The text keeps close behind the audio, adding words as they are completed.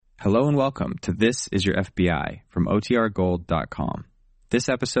Hello and welcome to This Is Your FBI from OTRGold.com. This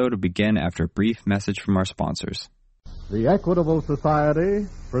episode will begin after a brief message from our sponsors. The Equitable Society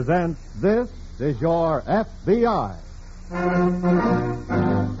presents This Is Your FBI.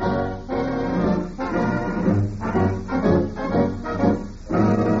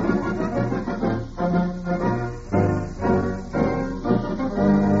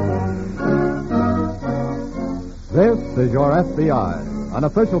 This is Your FBI. An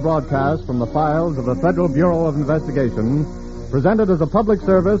official broadcast from the files of the Federal Bureau of Investigation, presented as a public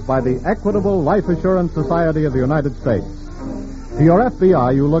service by the Equitable Life Assurance Society of the United States. To your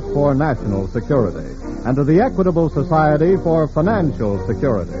FBI, you look for national security, and to the Equitable Society for financial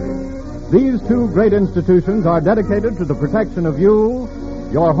security. These two great institutions are dedicated to the protection of you,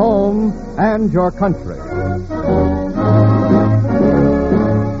 your home, and your country.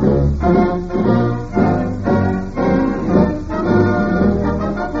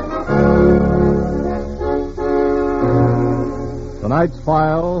 Tonight's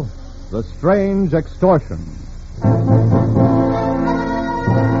file, The Strange Extortion.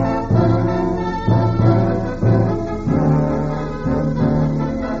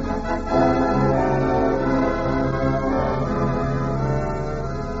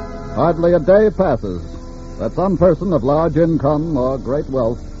 Hardly a day passes that some person of large income or great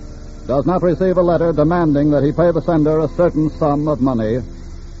wealth does not receive a letter demanding that he pay the sender a certain sum of money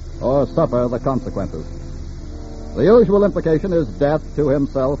or suffer the consequences. The usual implication is death to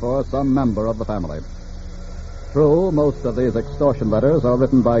himself or some member of the family. True, most of these extortion letters are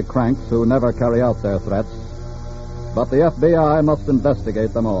written by cranks who never carry out their threats, but the FBI must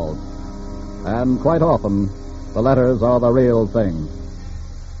investigate them all. And quite often, the letters are the real thing.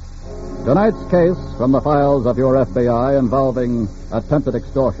 Tonight's case from the files of your FBI involving attempted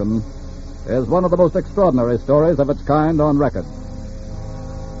extortion is one of the most extraordinary stories of its kind on record.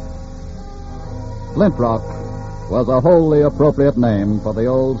 Flint Rock was a wholly appropriate name for the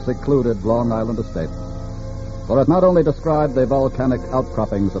old secluded Long Island estate, for it not only described the volcanic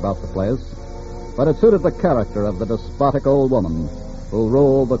outcroppings about the place, but it suited the character of the despotic old woman who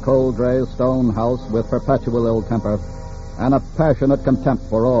ruled the cold gray stone house with perpetual ill temper and a passionate contempt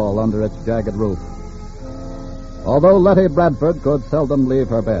for all under its jagged roof. Although Letty Bradford could seldom leave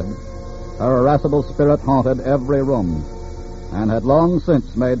her bed, her irascible spirit haunted every room and had long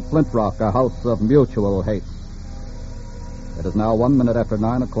since made Flint Rock a house of mutual hate. It is now 1 minute after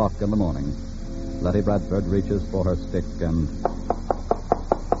 9 o'clock in the morning. Letty Bradford reaches for her stick and...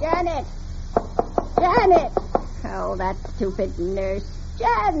 Janet! Janet! Oh, that stupid nurse.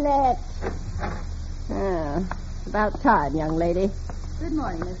 Janet! Oh, about time, young lady. Good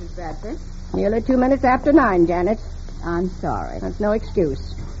morning, Mrs. Bradford. Nearly 2 minutes after 9, Janet. I'm sorry. That's no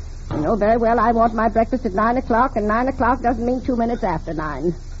excuse. You know very well I want my breakfast at 9 o'clock, and 9 o'clock doesn't mean 2 minutes after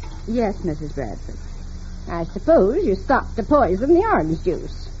 9. Yes, Mrs. Bradford. I suppose you stopped to poison the orange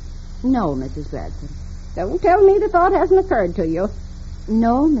juice. No, Mrs. Bradford. Don't tell me the thought hasn't occurred to you.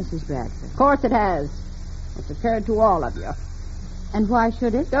 No, Mrs. Bradford. Of course it has. It's occurred to all of you. And why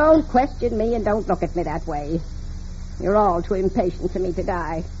should it? Don't question me and don't look at me that way. You're all too impatient for me to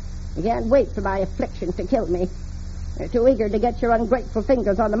die. You can't wait for my affliction to kill me. You're too eager to get your ungrateful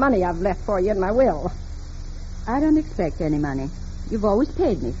fingers on the money I've left for you in my will. I don't expect any money. You've always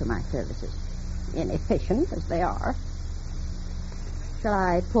paid me for my services. Inefficient as they are. Shall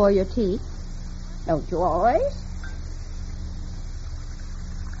I pour your tea? Don't you always?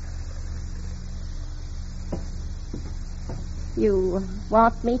 You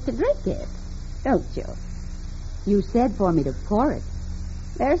want me to drink it, don't you? You said for me to pour it.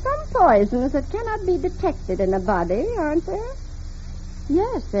 There are some poisons that cannot be detected in a body, aren't there?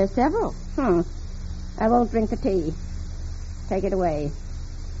 Yes, there are several. I won't drink the tea. Take it away.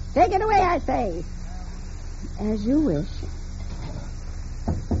 Take it away, I say. As you wish.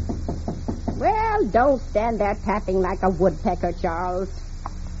 Well, don't stand there tapping like a woodpecker, Charles.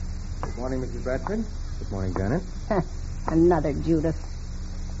 Good morning, Mrs. Bradford. Good morning, Janet. Another Judith.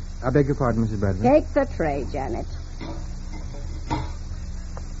 I beg your pardon, Mrs. Bradford. Take the tray, Janet.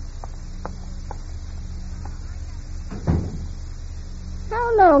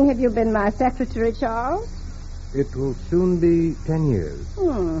 How long have you been my secretary, Charles? It will soon be 10 years.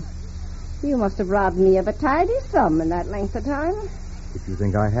 You must have robbed me of a tidy sum in that length of time. If you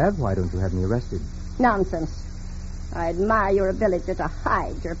think I have, why don't you have me arrested? Nonsense. I admire your ability to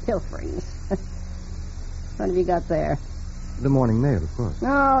hide your pilferings. What have you got there? The morning mail, of course.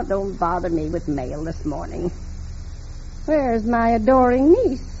 No, don't bother me with mail this morning. Where's my adoring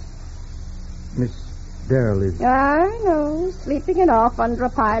niece? Miss Darrell is... I know, sleeping it off under a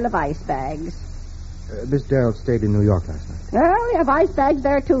pile of ice bags. Miss Darrell stayed in New York last night. Well, they have ice bags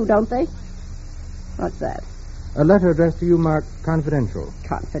there, too, don't they? What's that? A letter addressed to you marked confidential.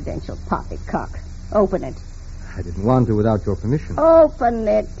 Confidential poppycock. Open it. I didn't want to without your permission. Open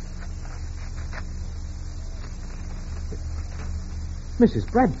it. Mrs.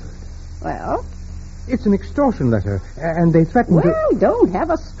 Bradford, Well? it's an extortion letter, and they threaten to... Well, don't have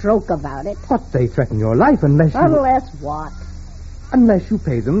a stroke about it. But they threaten your life unless you... Unless what? Unless you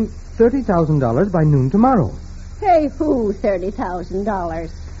pay them $30,000 by noon tomorrow. Pay who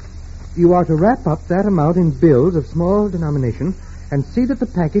 $30,000? You are to wrap up that amount in bills of small denomination and see that the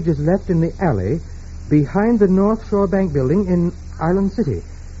package is left in the alley behind the North Shore Bank building in Island City.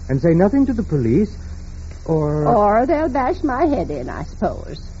 And say nothing to the police or... Or they'll bash my head in, I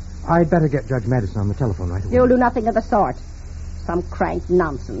suppose. I'd better get Judge Madison on the telephone right away. You'll do nothing of the sort. Some crank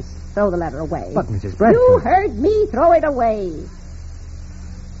nonsense. Throw the letter away. But, Mrs. Bradford... You heard me. Throw it away.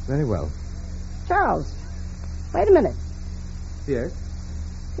 Very well. Charles, wait a minute. Yes?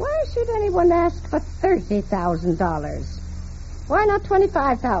 Why should anyone ask for $30,000? Why not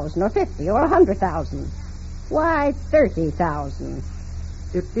 $25,000 or $50,000 or $100,000? Why $30,000?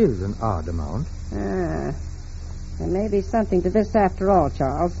 It is an odd amount. There may be something to this after all,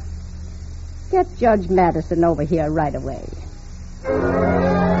 Charles. Get Judge Madison over here right away.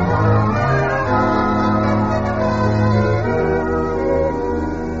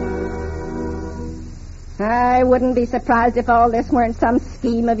 I wouldn't be surprised if all this weren't some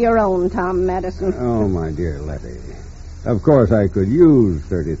scheme of your own, Tom Madison. Oh, my dear Letty. Of course, I could use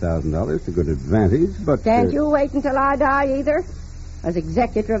 $30,000 to good advantage, but... Can't you wait until I die, either? As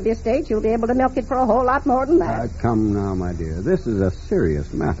executor of the estate, you'll be able to milk it for a whole lot more than that. Come now, my dear. This is a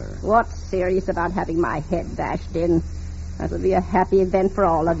serious matter. What's serious about having my head bashed in? That would be a happy event for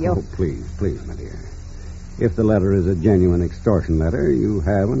all of you. Oh, please, my dear. If the letter is a genuine extortion letter, you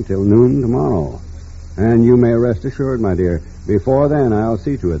have until noon tomorrow. And you may rest assured, my dear, before then I'll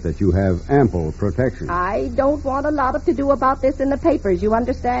see to it that you have ample protection. I don't want a lot of to-do about this in the papers, you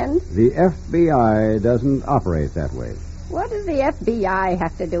understand? The FBI doesn't operate that way. What does the FBI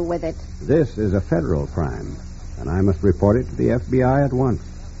have to do with it? This is a federal crime, and I must report it to the FBI at once.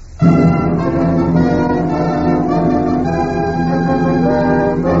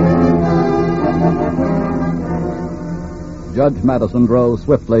 Judge Madison drove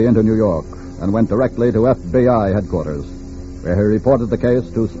swiftly into New York and went directly to FBI headquarters, where he reported the case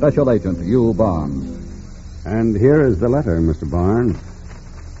to Special Agent Hugh Barnes. And here is the letter, Mr. Barnes.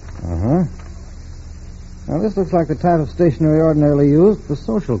 Uh-huh. Now, this looks like the type of stationery ordinarily used for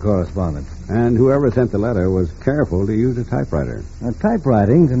social correspondence. And whoever sent the letter was careful to use a typewriter. Now,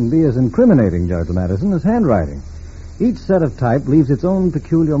 typewriting can be as incriminating, Judge Madison, as handwriting. Each set of type leaves its own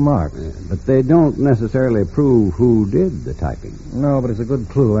peculiar marks. But they don't necessarily prove who did the typing. No, but it's a good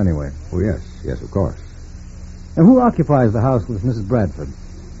clue anyway. Oh, yes, of course. And who occupies the house with Mrs. Bradford?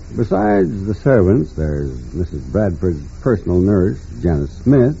 Besides the servants, there's Mrs. Bradford's personal nurse, Janice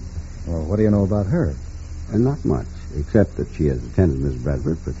Smith. Well, what do you know about her? And not much, except that she has attended Mrs.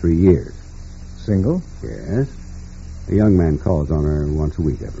 Bradford for 3 years. Single? Yes. A young man calls on her once a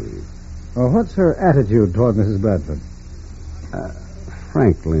week, I believe. Well, what's her attitude toward Mrs. Bradford?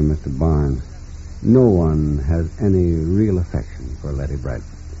 Frankly, Mr. Barnes, no one has any real affection for Letty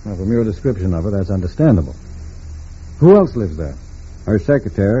Bradford. Well, from your description of her, that's understandable. Who else lives there? Her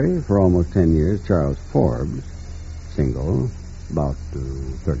secretary for almost 10 years, Charles Forbes, single, about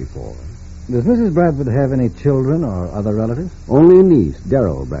 34. Does Mrs. Bradford have any children or other relatives? Only a niece,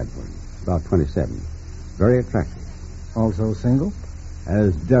 Darrell Bradford, about 27. Very attractive. Also single?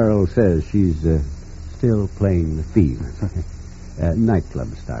 As Darrell says, she's still playing the field.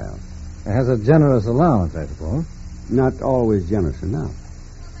 Nightclub style. Has a generous allowance, I suppose. Not always generous enough.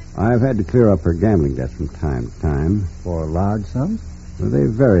 I've had to clear up her gambling debts from time to time. For large sums? Well, they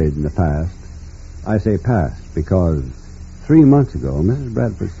varied in the past. I say past because 3 months ago, Mrs.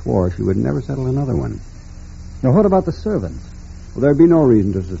 Bradford swore she would never settle another one. Now, what about the servants? Well, there'd be no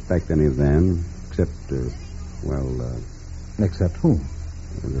reason to suspect any of them, except, Except whom?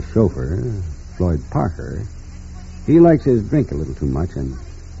 The chauffeur, Floyd Parker. He likes his drink a little too much, and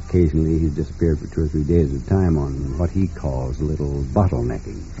occasionally he's disappeared for 2 or 3 days at a time on what he calls a little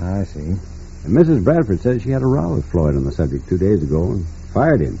bottlenecking. I see. And Mrs. Bradford says she had a row with Floyd on the subject 2 days ago and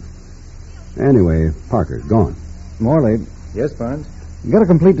fired him. Anyway, Parker's gone. Morley. Yes, Barnes? Get a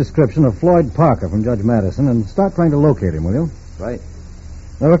complete description of Floyd Parker from Judge Madison and start trying to locate him, will you? Right.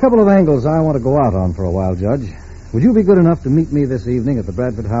 There are a couple of angles I want to go out on for a while, Judge. Would you be good enough to meet me this evening at the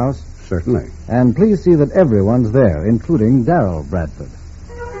Bradford house? Certainly. And please see that everyone's there, including Darrell Bradford.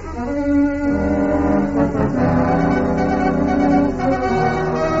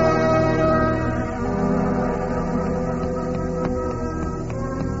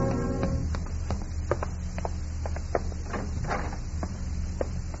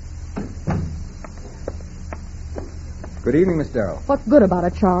 Good evening, Miss Darrow. What's good about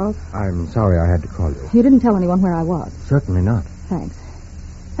it, Charles? I'm sorry I had to call you. You didn't tell anyone where I was. Certainly not. Thanks.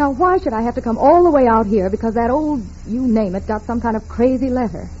 Now, why should I have to come all the way out here because that old, you name it, got some kind of crazy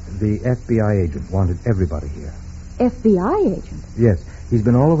letter? The FBI agent wanted everybody here. FBI agent? Yes, he's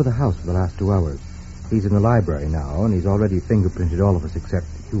been all over the house for the last 2 hours. He's in the library now, and he's already fingerprinted all of us except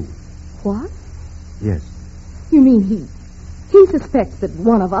you. What? Yes. You mean he suspects that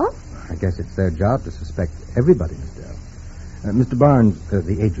one of us? I guess it's their job to suspect everybody, Miss Darrow. Mr. Barnes,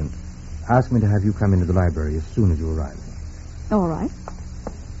 the agent, asked me to have you come into the library as soon as you arrive. All right.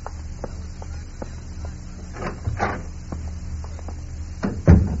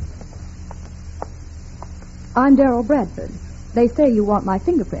 I'm Darrell Bradford. They say you want my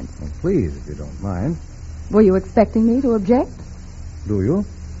fingerprints. Well, please, if you don't mind. Were you expecting me to object? Do you?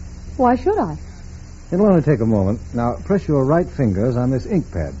 Why should I? It'll only take a moment. Now, press your right fingers on this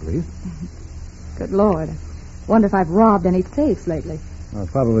ink pad, please. Good Lord. Wonder if I've robbed any safes lately. Well,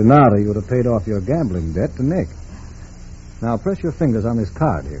 probably not, or you would have paid off your gambling debt to Nick. Now, press your fingers on this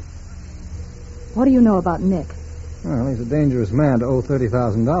card here. What do you know about Nick? Well, he's a dangerous man to owe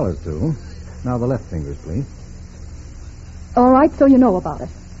 $30,000 to. Now, the left fingers, please. All right, so you know about it.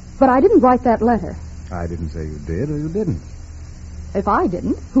 But I didn't write that letter. I didn't say you did or you didn't. If I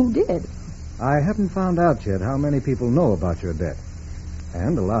didn't, who did? I haven't found out yet how many people know about your debt.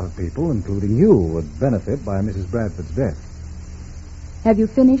 And a lot of people, including you, would benefit by Mrs. Bradford's death. Have you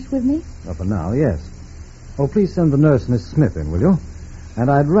finished with me? Well, for now, yes. Oh, please send the nurse, Miss Smith, in, will you? And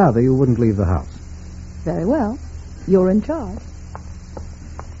I'd rather you wouldn't leave the house. Very well. You're in charge.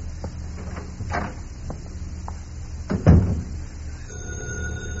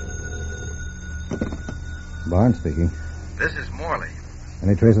 Barnes speaking. This is Morley.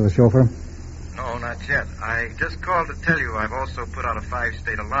 Any trace of the chauffeur? No, not yet. I just called to tell you I've also put out a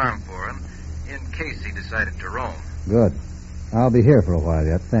 5-state alarm for him in case he decided to roam. Good. I'll be here for a while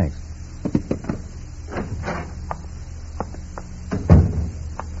yet. Thanks.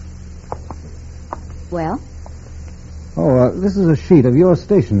 Well? Oh, this is a sheet of your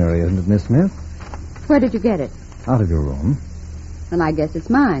stationery, isn't it, Miss Smith? Where did you get it? Out of your room. Then I guess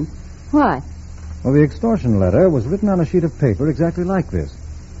it's mine. Why? Well, the extortion letter was written on a sheet of paper exactly like this.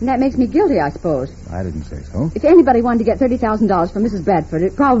 And that makes me guilty, I suppose. I didn't say so. If anybody wanted to get $30,000 from Mrs. Bradford,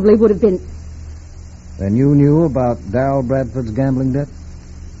 it probably would have been... Then you knew about Darrell Bradford's gambling debt?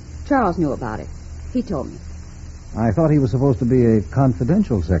 Charles knew about it. He told me. I thought he was supposed to be a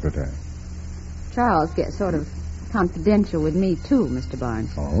confidential secretary. Charles gets sort of confidential with me, too, Mr. Barnes.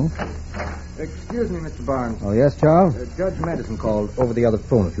 Oh? Excuse me, Mr. Barnes. Oh, yes, Charles? Judge Madison called over the other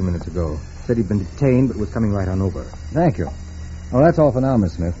phone a few minutes ago. Said he'd been detained, but was coming right on over. Thank you. Well, that's all for now,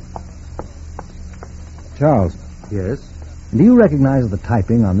 Miss Smith. Charles. Yes? Do you recognize the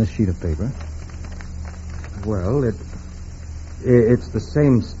typing on this sheet of paper? Well, it's the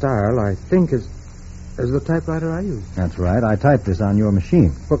same style, I think, as the typewriter I use. That's right. I typed this on your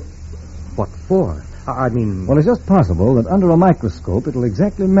machine. But what for? I mean... Well, it's just possible that under a microscope it'll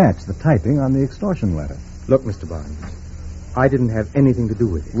exactly match the typing on the extortion letter. Look, Mr. Barnes, I didn't have anything to do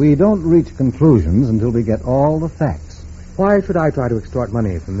with it. We don't reach conclusions until we get all the facts. Why should I try to extort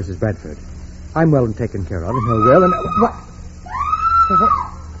money from Mrs. Bradford? I'm well and taken care of, and her will, and... What?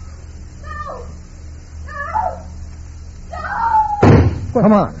 What?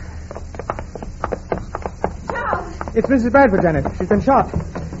 Come on. Charles! It's Mrs. Bradford, Janet. She's been shot.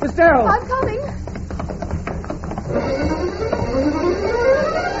 Miss Darrow! I'm coming.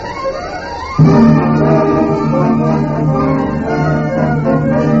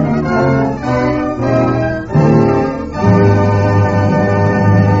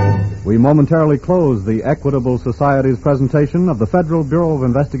 We momentarily close the Equitable Society's presentation of the Federal Bureau of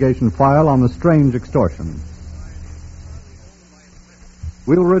Investigation file on the strange extortion.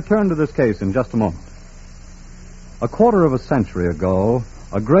 We'll return to this case in just a moment. A quarter of a century ago,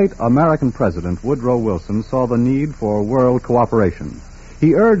 a great American president, Woodrow Wilson, saw the need for world cooperation.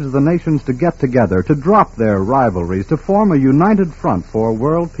 He urged the nations to get together, to drop their rivalries, to form a united front for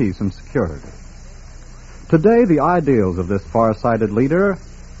world peace and security. Today, the ideals of this far-sighted leader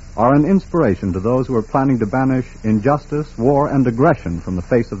are an inspiration to those who are planning to banish injustice, war, and aggression from the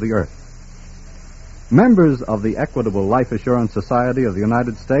face of the earth. Members of the Equitable Life Assurance Society of the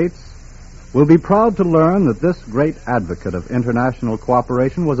United States will be proud to learn that this great advocate of international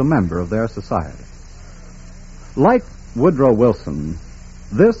cooperation was a member of their society. Like Woodrow Wilson,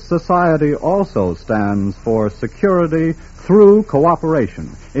 this society also stands for security through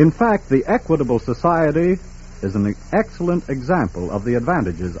cooperation. In fact, the Equitable Society is an excellent example of the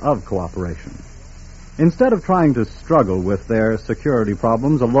advantages of cooperation. Instead of trying to struggle with their security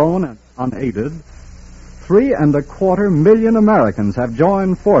problems alone and unaided, 3.25 million Americans have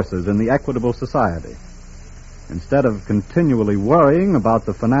joined forces in the Equitable Society. Instead of continually worrying about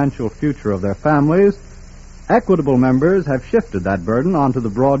the financial future of their families, Equitable members have shifted that burden onto the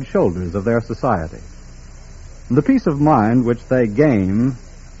broad shoulders of their society. And the peace of mind which they gain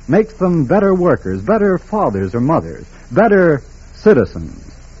makes them better workers, better fathers or mothers, better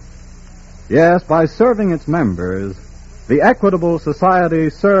citizens. Yes, by serving its members, the Equitable Society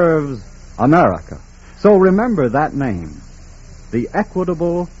serves America. So remember that name, the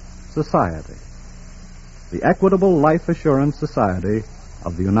Equitable Society, the Equitable Life Assurance Society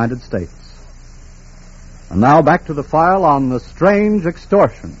of the United States. And now back to the file on the strange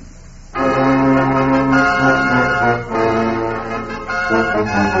extortion.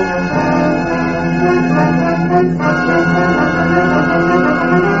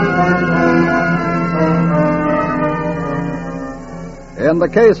 In the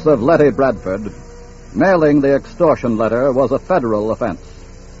case of Letty Bradford, mailing the extortion letter was a federal offense.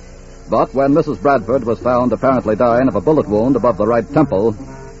 But when Mrs. Bradford was found apparently dying of a bullet wound above the right temple,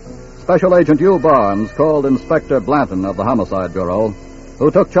 Special Agent Hugh Barnes called Inspector Blanton of the Homicide Bureau,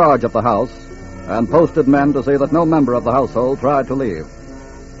 who took charge of the house and posted men to see that no member of the household tried to leave.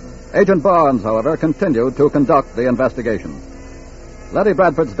 Agent Barnes, however, continued to conduct the investigation. Letty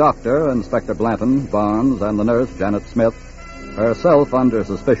Bradford's doctor, Inspector Blanton, Barnes, and the nurse, Janet Smith, herself under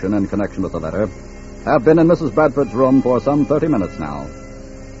suspicion in connection with the letter, have been in Mrs. Bradford's room for some 30 minutes now.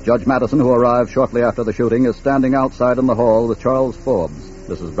 Judge Madison, who arrived shortly after the shooting, is standing outside in the hall with Charles Forbes,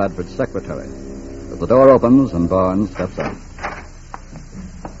 Mrs. Bradford's secretary. As the door opens and Barnes steps out.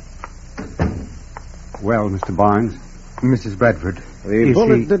 Well, Mr. Barnes? Mrs. Bradford. The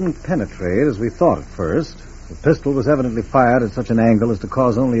bullet didn't penetrate as we thought at first. The pistol was evidently fired at such an angle as to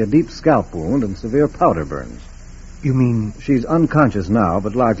cause only a deep scalp wound and severe powder burns. You mean... She's unconscious now,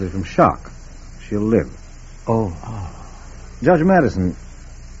 but largely from shock. She'll live. Oh. Judge Madison,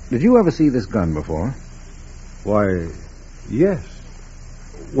 did you ever see this gun before? Why, yes.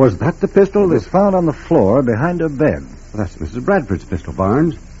 Was that the pistol that was found on the floor behind her bed? That's Mrs. Bradford's pistol,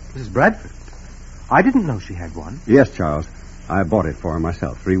 Barnes. Mrs. Bradford? I didn't know she had one. Yes, Charles. I bought it for her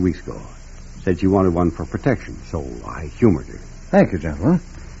myself 3 weeks ago. Said she wanted one for protection, so I humored her. Thank you, gentlemen.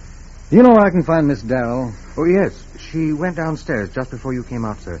 You know where I can find Miss Darrell? Oh, yes. She went downstairs just before you came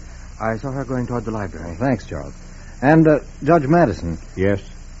out, sir. I saw her going toward the library. Thanks, Charles. And, Judge Madison. Yes?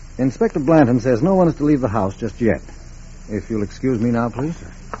 Inspector Blanton says no one is to leave the house just yet. If you'll excuse me now, please.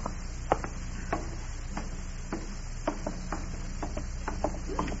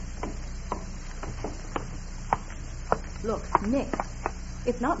 Look, Nick,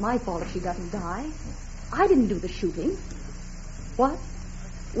 it's not my fault if she doesn't die. I didn't do the shooting. What?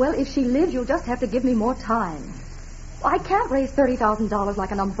 Well, if she lives, you'll just have to give me more time. I can't raise $30,000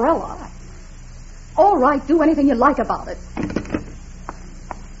 like an umbrella. All right, do anything you like about it.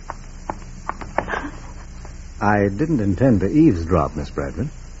 I didn't intend to eavesdrop, Miss Bradford.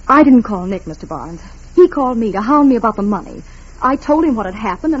 I didn't call Nick, Mr. Barnes. He called me to hound me about the money. I told him what had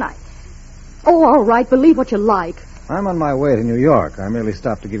happened, and Oh, all right, believe what you like. I'm on my way to New York. I merely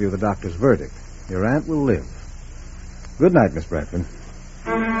stopped to give you the doctor's verdict. Your aunt will live. Good night, Miss Bradford.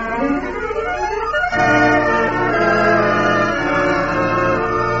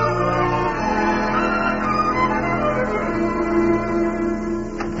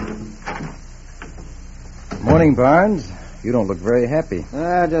 Morning, Barnes. You don't look very happy.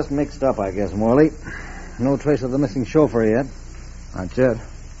 Just mixed up, I guess, Morley. No trace of the missing chauffeur yet. Not yet.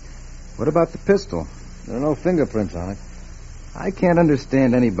 What about the pistol? There are no fingerprints on it. I can't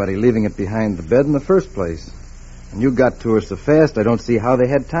understand anybody leaving it behind the bed in the first place. And you got to her so fast, I don't see how they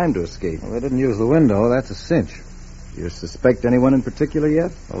had time to escape. Well, they didn't use the window. That's a cinch. You suspect anyone in particular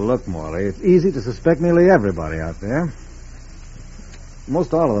yet? Well, look, Morley, it's easy to suspect nearly everybody out there.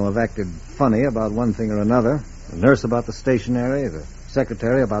 Most all of them have acted funny about one thing or another. The nurse about the stationery, the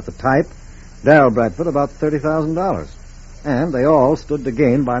secretary about the type, Darrell Bradford about $30,000. And they all stood to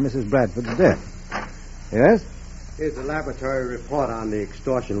gain by Mrs. Bradford's death. Yes? Here's the laboratory report on the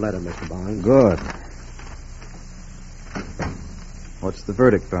extortion letter, Mr. Barnes. Good. What's the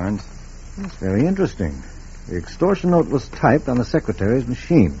verdict, Barnes? That's very interesting. The extortion note was typed on the secretary's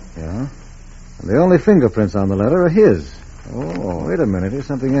machine. Yeah? And the only fingerprints on the letter are his. Oh, wait a minute. Here's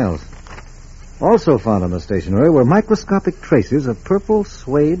something else. Also found on the stationery were microscopic traces of purple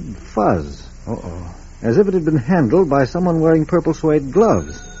suede fuzz. Uh-oh. As if it had been handled by someone wearing purple suede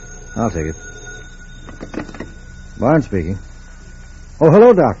gloves. I'll take it. Barnes speaking. Oh,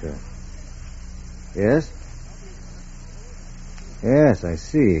 hello, Doctor. Yes? Yes, I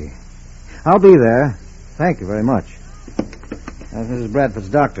see. I'll be there. Thank you very much. That's Mrs. Bradford's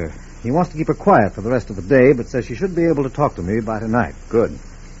doctor. He wants to keep her quiet for the rest of the day, but says she should be able to talk to me by tonight. Good.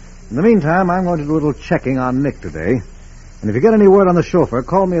 In the meantime, I'm going to do a little checking on Nick today. And if you get any word on the chauffeur,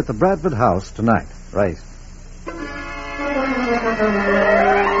 call me at the Bradford house tonight. Right.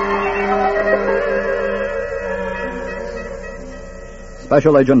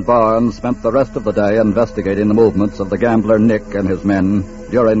 Special Agent Barnes spent the rest of the day investigating the movements of the gambler Nick and his men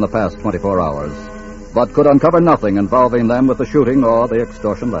during the past 24 hours, but could uncover nothing involving them with the shooting or the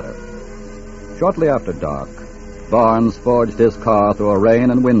extortion letter. Shortly after dark, Barnes forged his car through a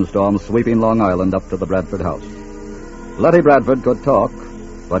rain and windstorm sweeping Long Island up to the Bradford house. Letty Bradford could talk,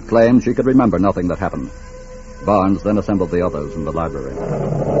 but claimed she could remember nothing that happened. Barnes then assembled the others in the library.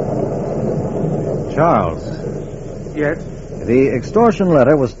 Charles. Yes? The extortion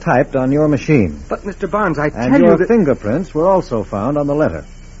letter was typed on your machine. But, Mr. Barnes, I tell And you your that... fingerprints were also found on the letter.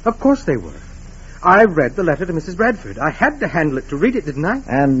 Of course they were. I read the letter to Mrs. Bradford. I had to handle it to read it, didn't I?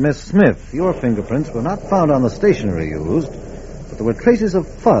 And Miss Smith, your fingerprints were not found on the stationery used, but there were traces of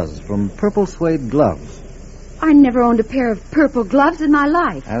fuzz from purple suede gloves. I never owned a pair of purple gloves in my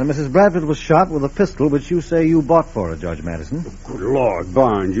life. And Mrs. Bradford was shot with a pistol which you say you bought for her, Judge Madison. Good Lord,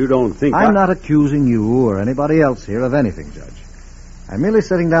 Barnes, you don't think I'm not accusing you or anybody else here of anything, Judge. I'm merely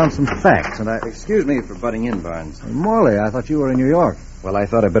setting down some facts, and I... Excuse me for butting in, Barnes. Morley, I thought you were in New York. Well, I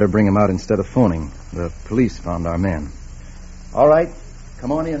thought I'd better bring him out instead of phoning. The police found our man. All right.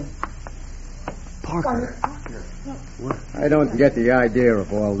 Come on in. Parker. I don't get the idea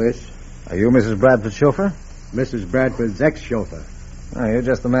of all this. Are you Mrs. Bradford's chauffeur? Mrs. Bradford's ex-chauffeur. Oh, you're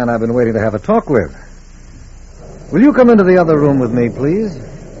just the man I've been waiting to have a talk with. Will you come into the other room with me, please?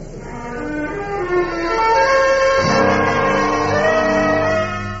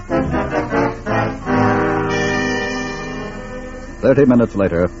 "30 minutes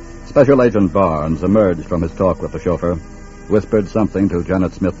later, Special Agent Barnes emerged from his talk with the chauffeur, whispered something to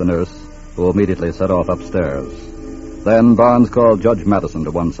Janet Smith, the nurse, who immediately set off upstairs. Then Barnes called Judge Madison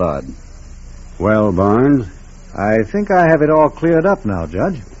to one side. Well, Barnes? I think I have it all cleared up now,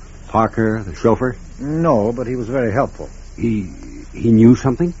 Judge. Parker, the chauffeur? No, but he was very helpful. He knew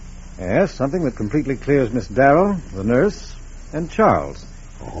something? Yes, something that completely clears Miss Darrell, the nurse, and Charles.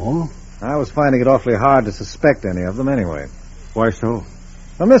 Oh? I was finding it awfully hard to suspect any of them anyway. Why so?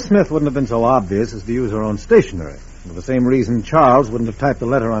 Well, Miss Smith wouldn't have been so obvious as to use her own stationery. For the same reason Charles wouldn't have typed the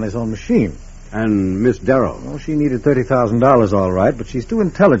letter on his own machine. And Miss Darrell? Well, she needed $30,000 all right, but she's too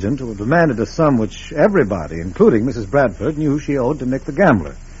intelligent to have demanded a sum which everybody, including Mrs. Bradford, knew she owed to Nick the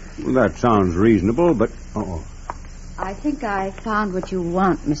gambler. Well, that sounds reasonable, but... Uh-oh. I think I found what you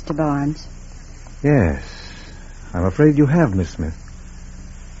want, Mr. Barnes. Yes. I'm afraid you have, Miss Smith.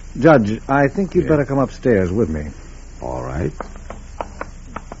 Judge, I think you'd better come upstairs with me. All right.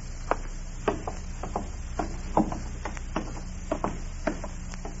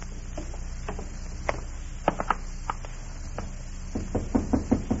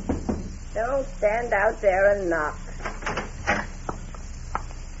 Don't stand out there and knock.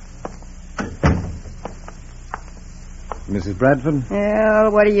 Mrs. Bradford?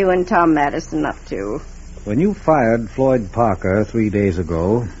 Well, what are you and Tom Madison up to? When you fired Floyd Parker 3 days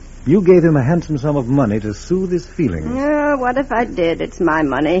ago, you gave him a handsome sum of money to soothe his feelings. Well, what if I did? It's my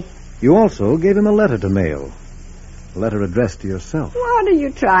money. You also gave him a letter to mail. A letter addressed to yourself. What are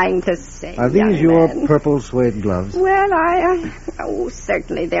you trying to say, Are these young your man? purple suede gloves? Well, oh,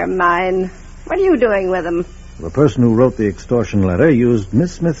 certainly they're mine. What are you doing with them? The person who wrote the extortion letter used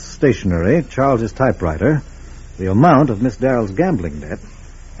Miss Smith's stationery, Charles's typewriter, the amount of Miss Darrell's gambling debt,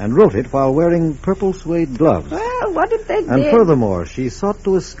 and wrote it while wearing purple suede gloves. Well, what if they And did? furthermore, she sought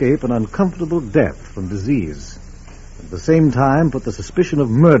to escape an uncomfortable death from disease. At the same time, put the suspicion of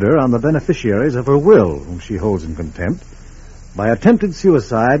murder on the beneficiaries of her will, whom she holds in contempt, by attempted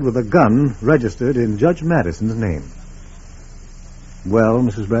suicide with a gun registered in Judge Madison's name. Well,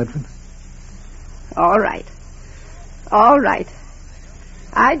 Mrs. Bradford? All right. All right.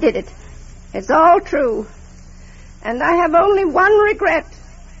 I did it. It's all true. And I have only one regret.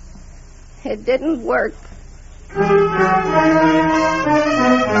 It didn't work.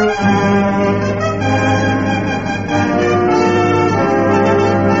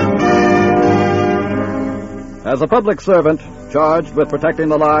 As a public servant charged with protecting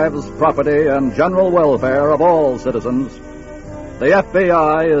the lives, property, and general welfare of all citizens, the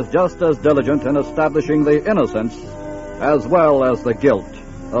FBI is just as diligent in establishing the innocence as well as the guilt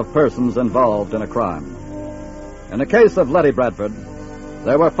of persons involved in a crime. In the case of Letty Bradford,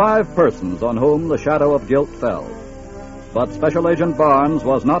 there were 5 persons on whom the shadow of guilt fell. But Special Agent Barnes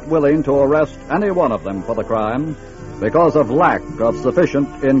was not willing to arrest any one of them for the crime because of lack of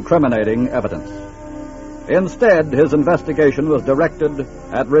sufficient incriminating evidence. Instead, his investigation was directed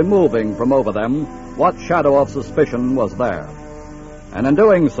at removing from over them what shadow of suspicion was there. And in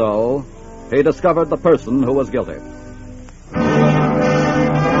doing so, he discovered the person who was guilty.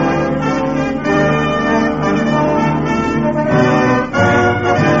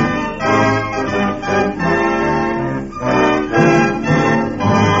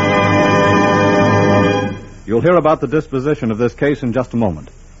 You'll hear about the disposition of this case in just a moment.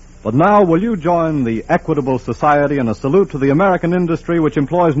 But now, will you join the Equitable Society in a salute to the American industry which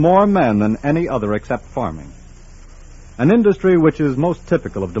employs more men than any other except farming? An industry which is most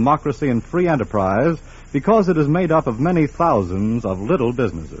typical of democracy and free enterprise because it is made up of many thousands of little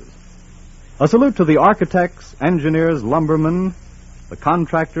businesses. A salute to the architects, engineers, lumbermen, the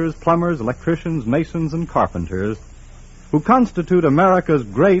contractors, plumbers, electricians, masons, and carpenters who constitute America's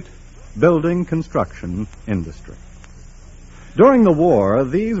great building construction industry. During the war,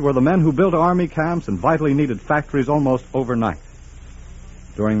 these were the men who built army camps and vitally needed factories almost overnight.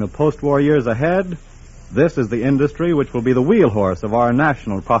 During the post-war years ahead, this is the industry which will be the wheelhorse of our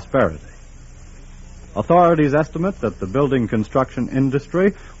national prosperity. Authorities estimate that the building construction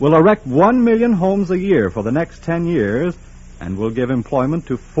industry will erect 1 million homes a year for the next 10 years and will give employment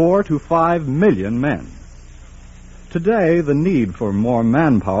to 4 to 5 million men. Today, the need for more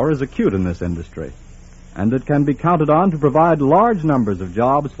manpower is acute in this industry, and it can be counted on to provide large numbers of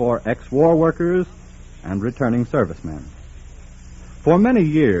jobs for ex-war workers and returning servicemen. For many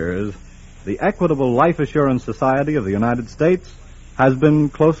years, the Equitable Life Assurance Society of the United States has been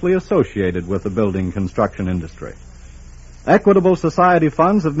closely associated with the building construction industry. Equitable Society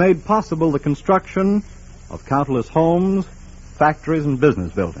funds have made possible the construction of countless homes, factories, and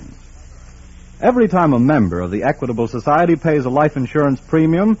business buildings. Every time a member of the Equitable Society pays a life insurance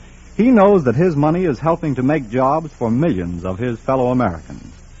premium, he knows that his money is helping to make jobs for millions of his fellow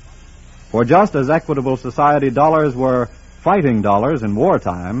Americans. For just as Equitable Society dollars were fighting dollars in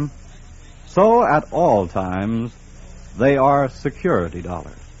wartime, so at all times they are security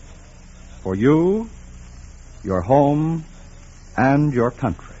dollars. For you, your home, and your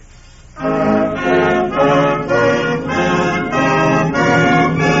country.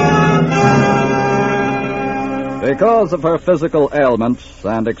 Because of her physical ailments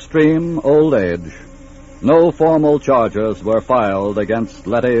and extreme old age, no formal charges were filed against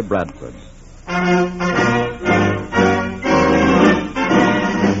Letty Bradford.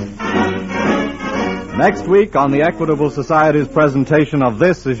 Next week on the Equitable Society's presentation of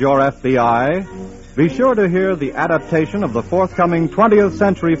This Is Your FBI, be sure to hear the adaptation of the forthcoming 20th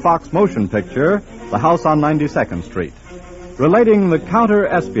Century Fox motion picture, The House on 92nd Street, relating the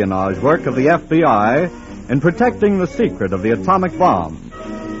counter-espionage work of the FBI in protecting the secret of the atomic bomb.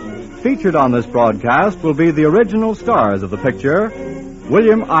 Featured on this broadcast will be the original stars of the picture,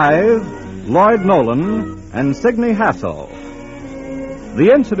 William Ives, Lloyd Nolan, and Signe Hasso.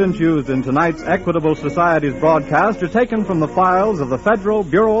 The incidents used in tonight's Equitable Society's broadcast are taken from the files of the Federal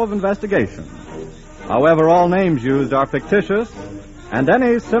Bureau of Investigation. However, all names used are fictitious, and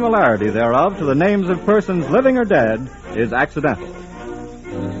any similarity thereof to the names of persons living or dead is accidental.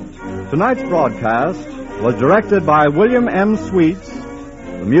 Tonight's broadcast was directed by William M. Sweets.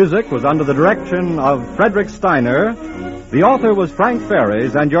 The music was under the direction of Frederick Steiner. The author was Frank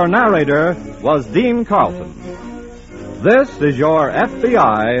Ferries, and your narrator was Dean Carlton. This Is Your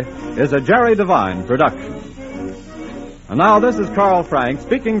FBI is a Jerry Devine production. And now this is Carl Frank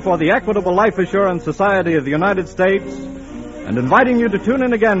speaking for the Equitable Life Assurance Society of the United States and inviting you to tune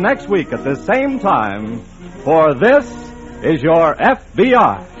in again next week at this same time for This Is Your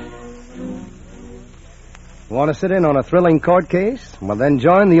FBI. Want to sit in on a thrilling court case? Well, then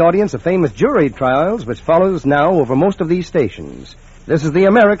join the audience of famous jury trials which follows now over most of these stations. This is the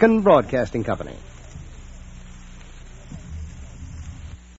American Broadcasting Company.